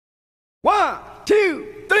1,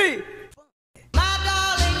 2, 3. My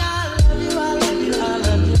darling, I love you, I love you, I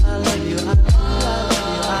love you, I love you, I love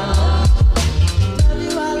you, I love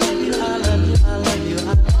you, I love you, I love you, I love you, I love you, I love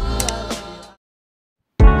you.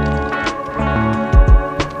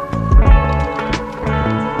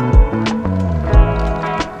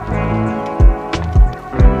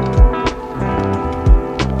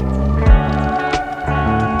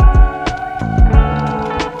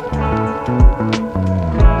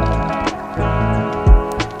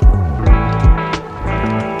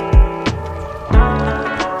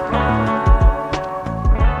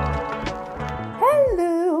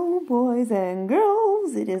 Hello, boys and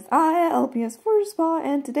girls, it is I, LPS for Spa,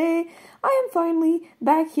 and today I am finally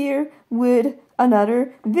back here with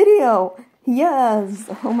another video. Yes,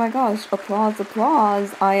 oh my gosh, applause,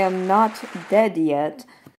 applause, I am not dead yet.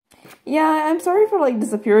 Yeah, I'm sorry for like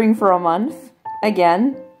disappearing for a month,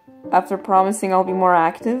 again, after promising I'll be more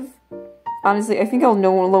active. Honestly, I think I'll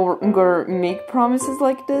no longer make promises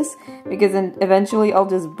like this, because then eventually I'll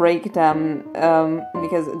just break them,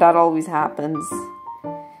 because that always happens.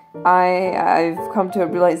 I've come to a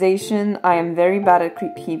realization I am very bad at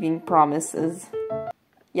keeping promises.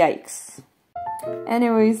 Yikes.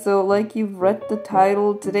 Anyway, so like you've read the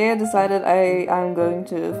title, today I decided I'm going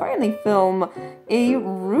to finally film a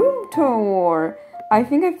room tour. I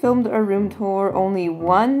think I filmed a room tour only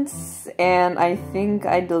once, and I think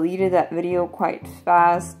I deleted that video quite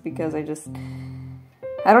fast because I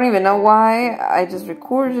don't even know why. I just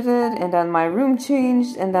recorded it, and then my room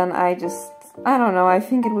changed, and then I don't know, I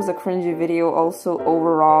think it was a cringy video also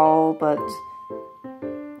overall, but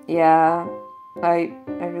yeah, I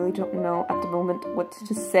really don't know at the moment what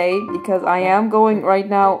to say, because I am going right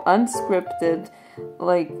now unscripted.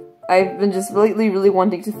 Like, I've been just lately really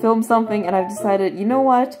wanting to film something, and I've decided, you know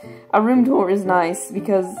what, a room tour is nice,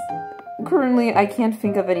 because currently I can't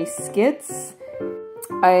think of any skits.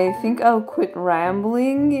 I think I'll quit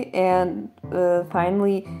rambling and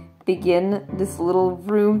finally begin this little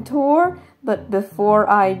room tour, but before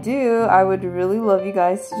I do, I would really love you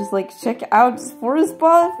guys to just like check out Forest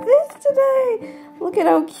Spa this today! Look at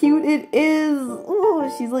how cute it is!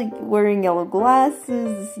 Ooh, she's like wearing yellow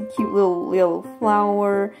glasses, this cute little yellow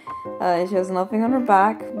flower. She has nothing on her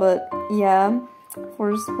back, but yeah,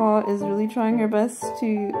 Forest Spa is really trying her best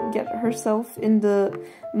to get herself in the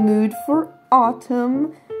mood for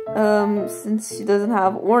autumn. Since she doesn't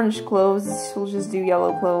have orange clothes, she'll just do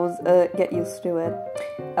yellow clothes. Get used to it.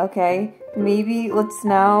 Okay, maybe let's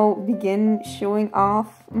now begin showing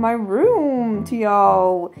off my room to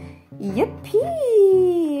y'all.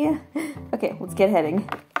 Yippee! Okay, let's get heading.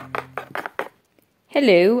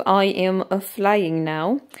 Hello, I am flying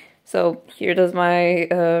now. So here does my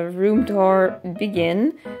room tour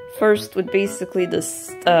begin. First with basically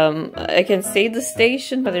this, I can say the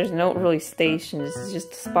station, but there's no really station. This is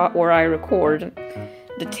just a spot where I record.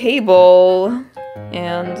 The table,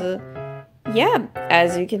 and yeah,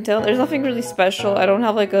 as you can tell, there's nothing really special. I don't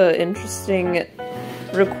have like a interesting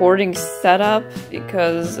recording setup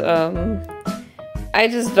because I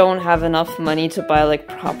just don't have enough money to buy like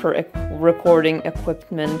proper recording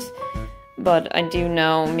equipment. But I do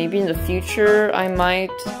know maybe in the future I might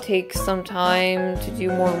take some time to do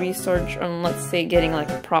more research on, let's say, getting like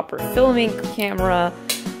a proper filming camera.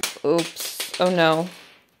 Oops. Oh no.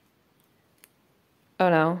 Oh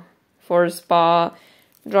no. Forest Spa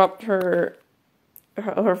dropped her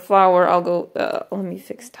flower. I'll go, let me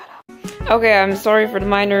fix that up. Okay, I'm sorry for the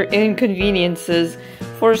minor inconveniences.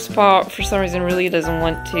 Forest Spa, for some reason, really doesn't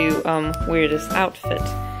want to wear this outfit.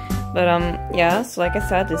 But yeah, so like I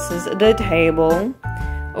said, this is the table.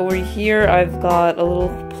 Over here I've got a little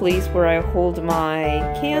place where I hold my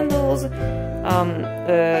candles.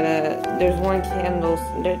 There's one candle,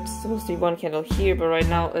 there's supposed to be one candle here, but right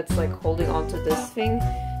now it's like holding onto this thing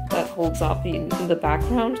that holds up the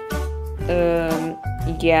background.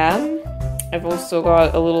 Yeah. I've also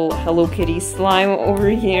got a little Hello Kitty slime over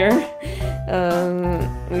here.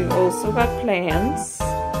 We've also got plants,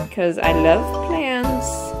 because I love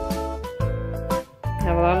plants. I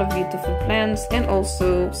have a lot of beautiful plants, and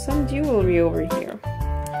also some jewelry over here.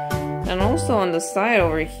 And also on the side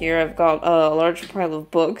over here, I've got a large pile of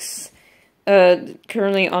books.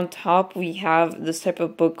 Currently on top, we have this type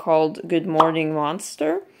of book called Good Morning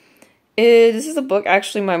Monster. This is a book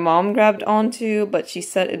actually my mom grabbed onto, but she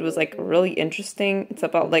said it was like really interesting. It's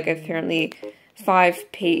about like apparently 5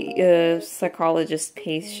 psychologist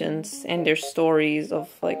patients and their stories of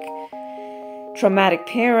like traumatic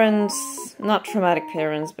parents, not traumatic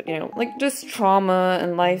parents, but you know, like just trauma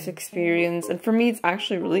and life experience. And for me, it's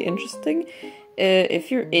actually really interesting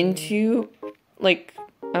if you're into like,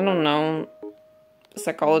 I don't know,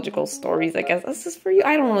 psychological stories, I guess. This is for you?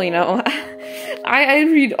 I don't really know. I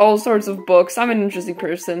read all sorts of books. I'm an interesting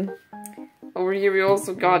person. Over here we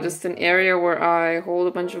also got just an area where I hold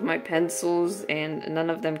a bunch of my pencils and none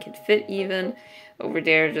of them can fit even. Over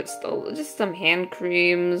there just some hand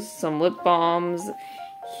creams, some lip balms.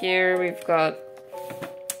 Here we've got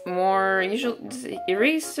more usual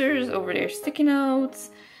erasers. Over there sticky notes.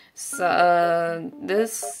 So,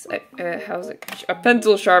 this, how's it? A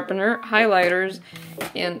pencil sharpener, highlighters,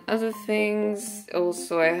 and other things.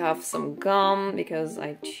 Also, I have some gum because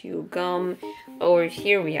I chew gum. Over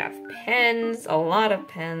here we have pens, a lot of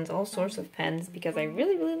pens, all sorts of pens because I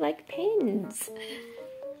really, really like pens.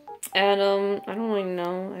 And, I don't really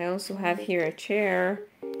know. I also have here a chair,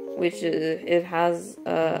 which it has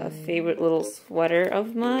a favorite little sweater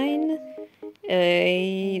of mine.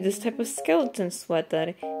 This type of skeleton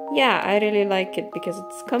sweater. Yeah, I really like it because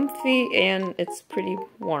it's comfy and it's pretty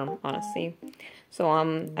warm, honestly. So,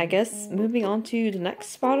 I guess moving on to the next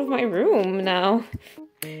spot of my room now.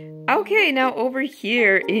 Okay, now over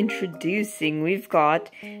here, introducing, we've got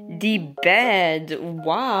the bed.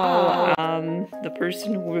 Wow. The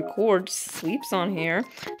person who records sleeps on here.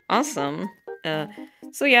 Awesome.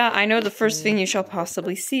 So yeah, I know the first thing you shall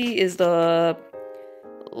possibly see is the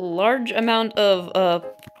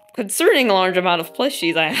concerning large amount of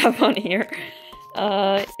plushies I have on here.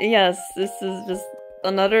 Yes, this is just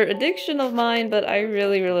another addiction of mine, but I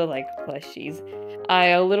really, really like plushies.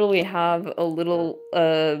 I literally have a little,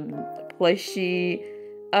 plushie,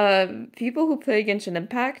 people who play Genshin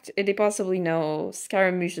Impact, they possibly know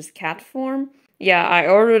Scaramouche's cat form. Yeah, I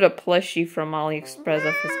ordered a plushie from AliExpress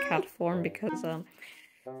of his cat form because, I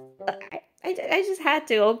just had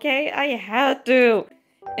to, okay? I had to!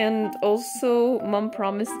 And also, Mom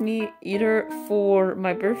promised me either for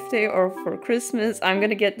my birthday or for Christmas, I'm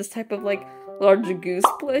gonna get this type of, like, larger goose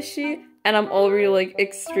plushie. And I'm already, like,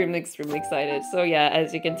 extremely, extremely excited. So yeah,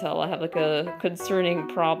 as you can tell, I have, like, a concerning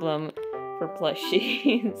problem for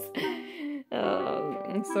plushies.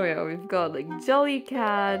 So yeah, we've got, like,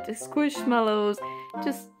 Jellycat, Squishmallows,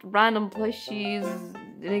 just random plushies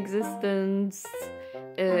in existence.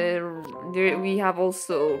 We have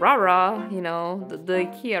also Rara, you know, the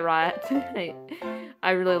IKEA rat.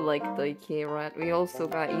 I really like the IKEA rat. We also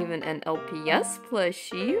got even an LPS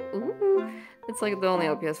plushie. Ooh, it's like the only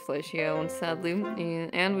LPS plushie I own, sadly.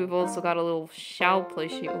 And we've also got a little Xiao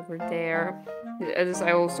plushie over there.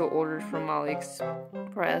 I also ordered from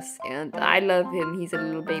AliExpress, and I love him. He's a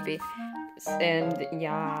little baby. And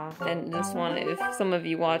yeah, and this one, if some of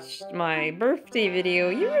you watched my birthday video,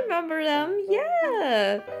 you remember them?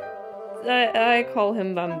 Yeah! I call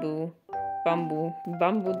him Bamboo.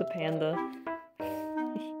 Bamboo the panda.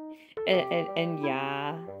 and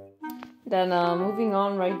yeah. Then moving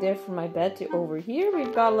on right there from my bed to over here,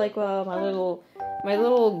 we've got like my little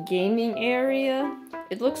gaming area.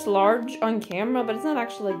 It looks large on camera, but it's not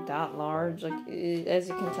actually like that large. Like as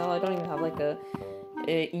you can tell, I don't even have like a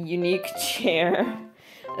unique chair.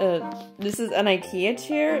 This is an IKEA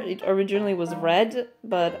chair. It originally was red,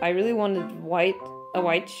 but I really wanted a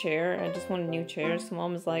white chair. I just wanted new chairs. So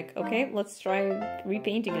Mom was like, okay, let's try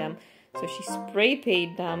repainting them. So she spray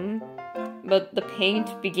painted them, but the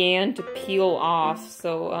paint began to peel off.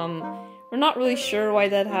 So we're not really sure why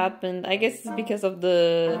that happened. I guess it's because of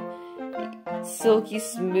the silky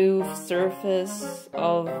smooth surface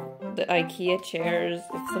of the IKEA chairs.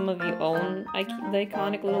 If some of you own the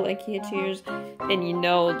iconic little IKEA chairs, then you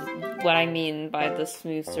know what I mean by the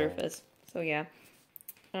smooth surface. So yeah.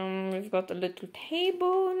 We've got a little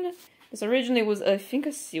table. This originally was, I think,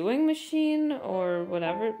 a sewing machine or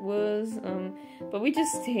whatever it was. But we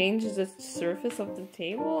just changed the surface of the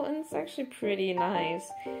table and it's actually pretty nice.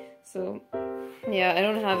 So yeah, I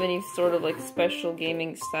don't have any sort of like special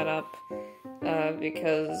gaming setup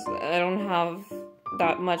because I don't have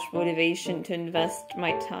that much motivation to invest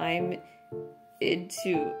my time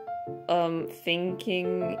into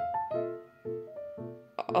thinking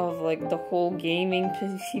of like the whole gaming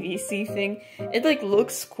PVC thing. It like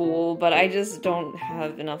looks cool, but I just don't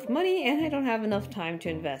have enough money and I don't have enough time to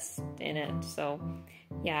invest in it. So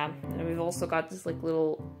yeah, and we've also got this like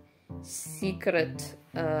little secret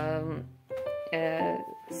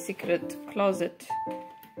secret closet,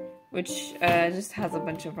 which just has a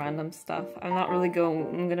bunch of random stuff. I'm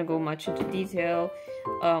gonna go much into detail.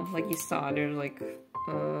 Like you saw, there's like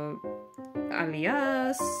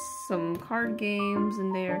Alias, some card games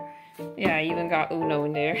in there. Yeah, I even got Uno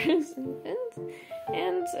in there.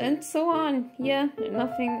 and so on. Yeah,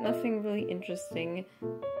 nothing really interesting.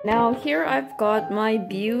 Now here I've got my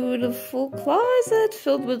beautiful closet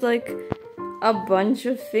filled with like a bunch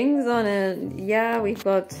of things on it. Yeah, we've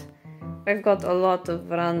got I've got a lot of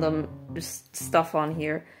random just stuff on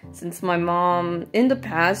here. Since my mom, in the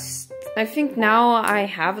past, I think now I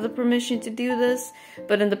have the permission to do this,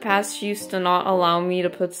 but in the past she used to not allow me to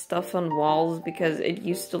put stuff on walls because it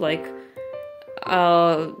used to like,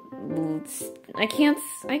 I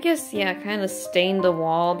guess, yeah, kind of stain the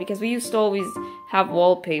wall because we used to always have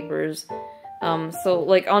wallpapers. So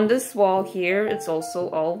like on this wall here, it's also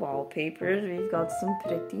all wallpapers. We've got some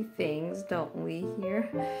pretty things, don't we, here?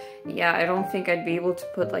 Yeah, I don't think I'd be able to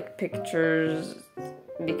put like pictures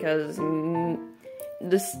because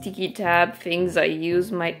the sticky tab things I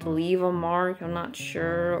use might leave a mark, I'm not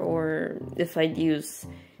sure, or if I'd use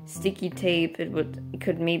sticky tape, it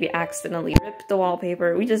could maybe accidentally rip the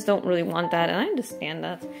wallpaper. We just don't really want that, and I understand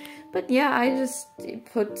that. But yeah, I just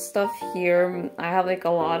put stuff here. I have like a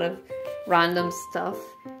lot of random stuff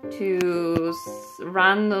to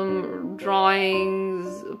random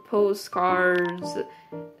drawings, postcards,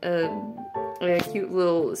 cute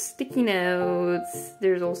little sticky notes.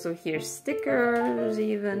 There's also here stickers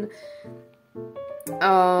even.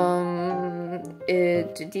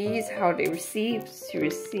 These holiday receipts to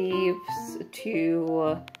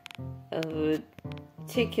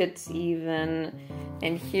tickets even.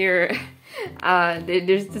 And here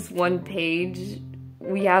there's this one page.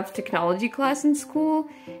 We have technology class in school,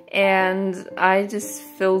 and I just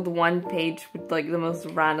filled one page with like the most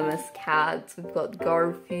randomest cats. We've got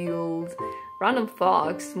Garfield, random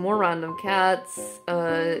fox, more random cats.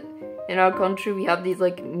 In our country we have these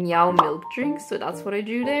like meow milk drinks, so that's what I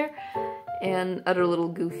drew there. And other little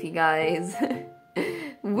goofy guys.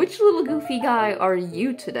 Which little goofy guy are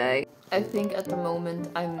you today? I think at the moment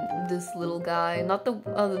I'm this little guy, not the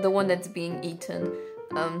one that's being eaten.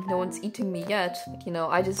 No one's eating me yet. You know,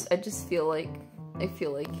 I just feel like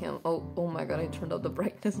him. Oh my god! I turned up the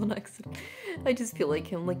brightness on accident. I just feel like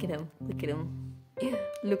him. Look at him. Look at him.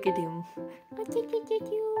 Look at him.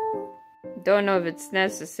 Don't know if it's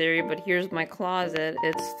necessary, but here's my closet.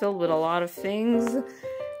 It's filled with a lot of things.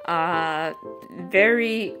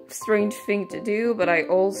 Very strange thing to do, but I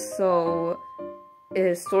also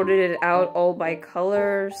sorted it out all by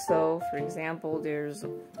color. So, for example, there's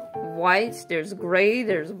white, there's gray,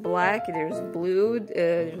 there's black, there's blue,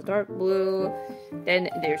 there's dark blue, then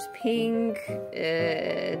there's pink,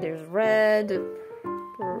 there's red,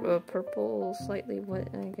 purple, slightly, what,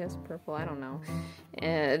 I guess purple, I don't know.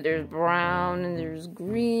 There's brown, and there's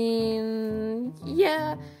green.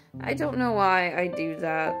 Yeah, I don't know why I do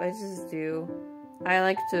that, I just do. I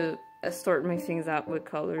like to sort my things out with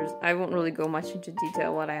colors. I won't really go much into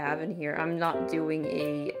detail what I have in here. I'm not doing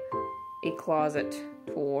a closet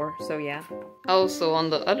tour, so yeah. Also on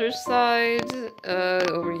the other side,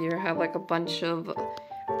 over here I have like a bunch of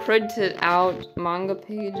printed out manga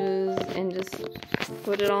pages and just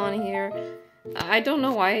put it on here. I don't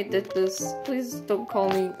know why I did this. Please don't call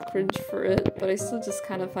me cringe for it, but I still just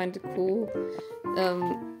kind of find it cool.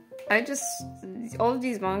 All of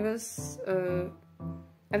these mangas,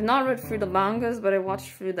 I've not read through the mangas, but I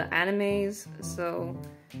watched through the animes. So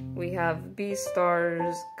we have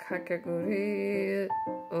Beastars, Kakegurui,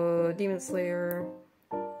 Demon Slayer,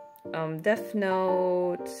 Death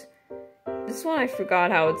Note. This one I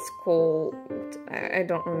forgot how it's called. I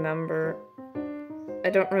don't remember. I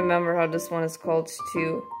don't remember how this one is called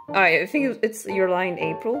too. I think it's Your Lie in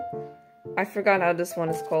April. I forgot how this one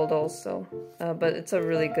is called also. But it's a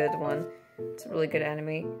really good one. It's a really good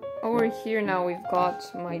anime. Over here now we've got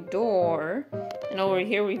my door. And over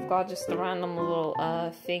here we've got just a random little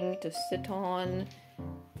thing to sit on.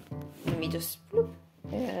 Let me just...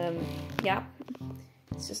 yeah.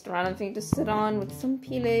 It's just a random thing to sit on with some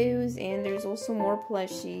pillows. And there's also more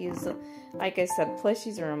plushies. Like I said,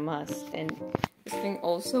 plushies are a must. And this thing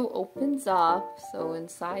also opens up. So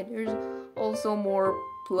inside there's also more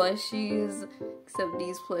plushies, except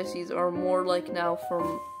these plushies are more like now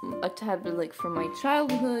from a tad bit like from my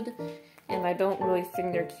childhood, and I don't really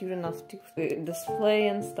think they're cute enough to display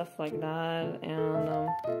and stuff like that. And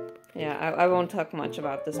yeah, I won't talk much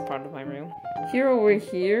about this part of my room. Here over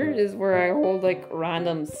here is where I hold like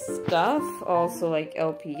random stuff, also like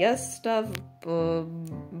LPS stuff,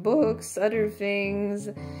 books, other things.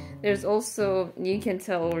 There's also, you can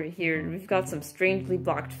tell over here, we've got some strangely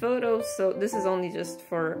blocked photos, so this is only just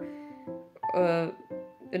for,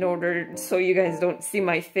 in order so you guys don't see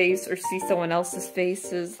my face or see someone else's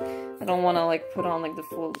faces. I don't want to like put on like the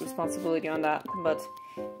full responsibility on that, but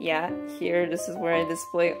yeah, here, this is where I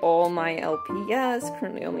display all my LPS.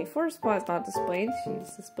 Currently only 4 spots not displayed.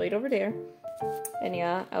 She's displayed over there. And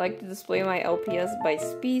yeah, I like to display my LPS by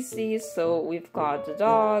species. So we've got the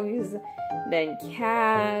dogs, then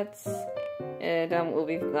cats, and then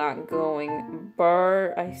we've got going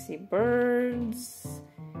I see birds,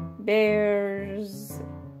 bears,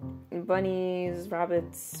 bunnies,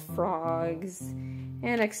 rabbits, frogs,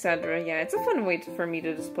 and etc. Yeah, it's a fun way for me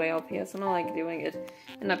to display LPS, and I like doing it.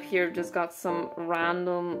 And up here, just got some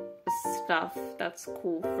random stuff that's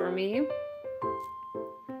cool for me.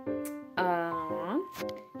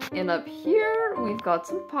 And up here, we've got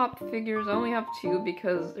some pop figures. I only have 2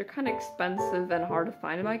 because they're kind of expensive and hard to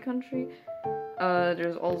find in my country.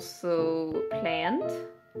 There's also Plant.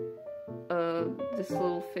 This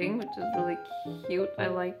little thing, which is really cute. I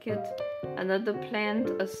like it. Another Plant,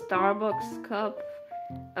 a Starbucks cup,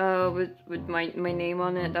 with my name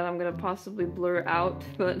on it that I'm gonna possibly blur out,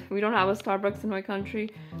 but we don't have a Starbucks in my country,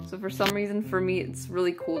 so for some reason for me it's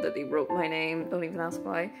really cool that they wrote my name. Don't even ask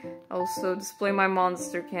why. I also display my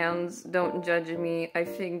monster cans. Don't judge me. I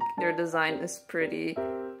think their design is pretty.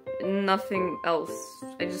 Nothing else.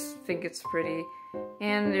 I just think it's pretty.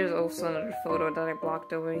 And there's also another photo that I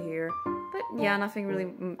blocked over here. But yeah, nothing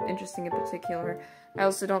really interesting in particular. I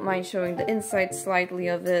also don't mind showing the inside slightly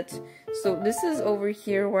of it. So this is over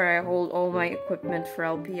here where I hold all my equipment for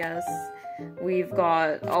LPS. We've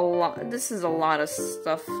got a lot. This is a lot of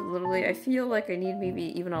stuff, literally. I feel like I need maybe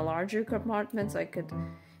even a larger compartment so I could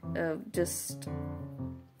just...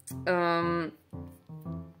 how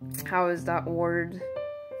is that word?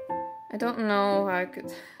 I don't know how I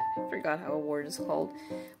could... I forgot how a word is called.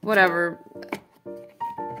 Whatever.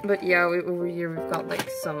 But yeah, over here we've got like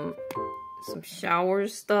some shower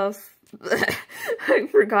stuff. I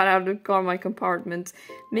forgot how to call my compartment.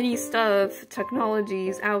 Mini stuff,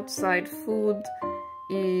 technologies, outside food,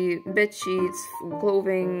 bed sheets,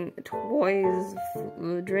 clothing, toys,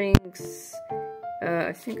 drinks.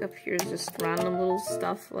 I think up here is just random little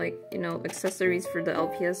stuff like, you know, accessories for the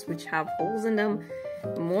LPS which have holes in them.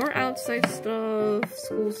 More outside stuff,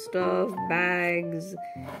 school stuff, bags,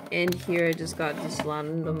 and here I just got these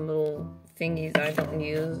random little thingies that I don't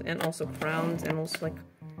use, and also crowns, and also like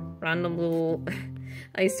random little...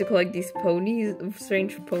 I used to collect these ponies,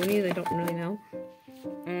 strange ponies, I don't really know.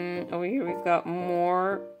 Over here we've got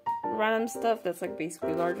more random stuff that's like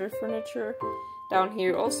basically larger furniture. Down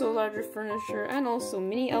here also larger furniture, and also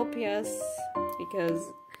mini LPS,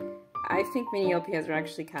 because I think mini LPS are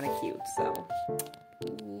actually kind of cute, so...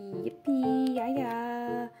 Yippee,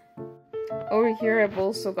 yeah. Over here I've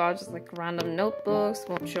also got just like random notebooks,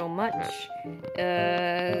 won't show much.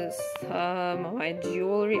 Some of my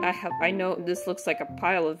jewelry. I know this looks like a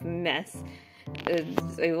pile of mess.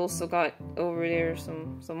 I also got over there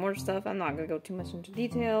some more stuff. I'm not gonna go too much into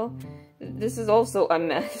detail. This is also a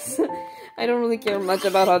mess. I don't really care much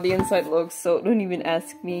about how the inside looks, so don't even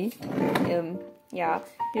ask me. Yeah,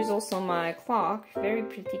 here's also my clock, very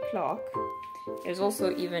pretty clock. There's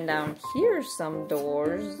also even down here some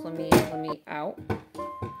doors. Let me out.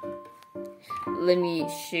 Let me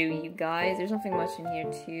show you guys. There's nothing much in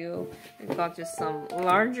here too. We've got just some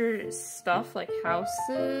larger stuff like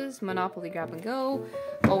houses, Monopoly Grab and Go.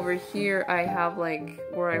 Over here I have like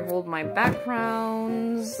where I hold my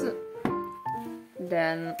backgrounds.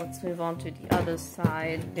 Then let's move on to the other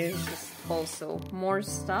side. There's just also more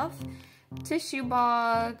stuff. Tissue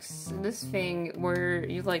box, this thing where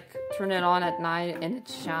you like turn it on at night and it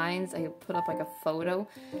shines. I put up like a photo.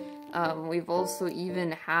 We've also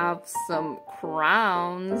even have some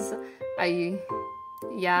crowns.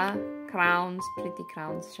 Crowns, pretty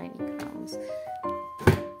crowns, shiny crowns.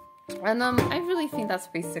 And I really think that's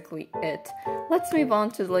basically it. Let's move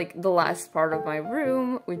on to like the last part of my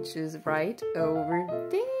room, which is right over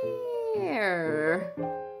there.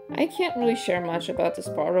 I can't really share much about this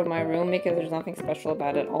part of my room because there's nothing special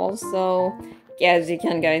about it also. Yeah, as you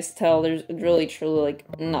can guys tell, there's really truly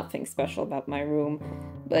like nothing special about my room.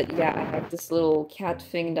 But yeah, I have this little cat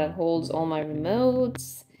thing that holds all my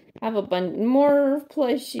remotes. I have a bunch more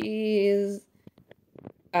plushies.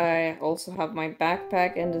 I also have my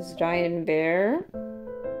backpack and this giant bear.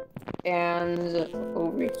 And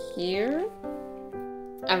over here,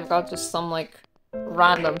 I've got just some like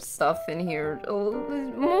random stuff in here,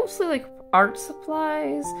 mostly like art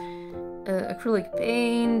supplies, acrylic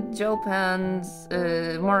paint, gel pens,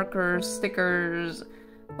 markers, stickers.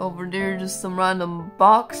 Over there just some random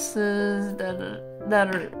boxes that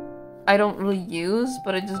are I don't really use,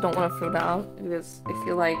 but I just don't want to throw it out because I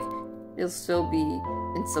feel like it'll still be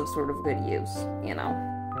in some sort of good use, you know.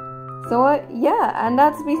 So yeah, and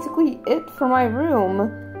that's basically it for my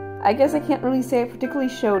room. I guess I can't really say I particularly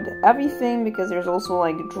showed everything because there's also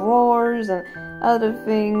like drawers and other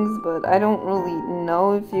things, but I don't really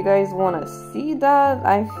know if you guys want to see that.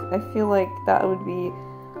 I feel like that would be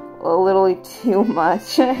a little too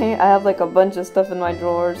much. I have like a bunch of stuff in my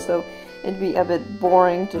drawers, so it'd be a bit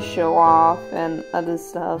boring to show off and other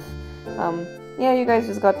stuff. Yeah, you guys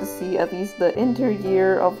just got to see at least the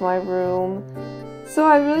interior of my room. So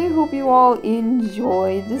I really hope you all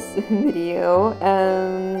enjoyed this video,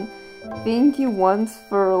 and thank you once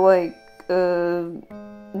for like the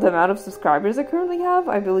amount of subscribers I currently have.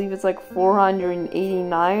 I believe it's like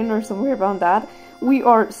 489 or somewhere around that. We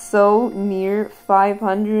are so near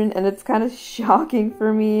 500 and it's kind of shocking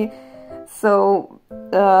for me. So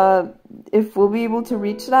if we'll be able to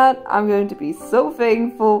reach that, I'm going to be so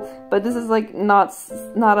thankful. But this is like not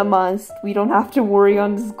a must. We don't have to worry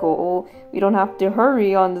on this goal. We don't have to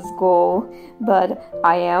hurry on this goal. But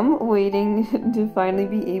I am waiting to finally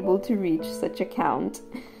be able to reach such a count.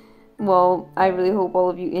 Well, I really hope all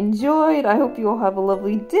of you enjoyed. I hope you all have a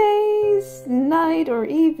lovely day, night, or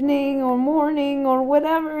evening, or morning, or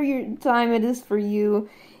whatever time it is for you.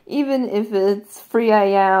 Even if it's 3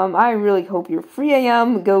 a.m., I really hope your 3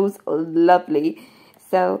 a.m. goes lovely.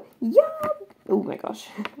 So, yeah. Oh my gosh.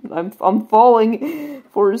 I'm falling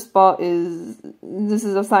for a spot. This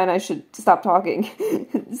is a sign I should stop talking.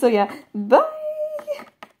 So yeah, bye!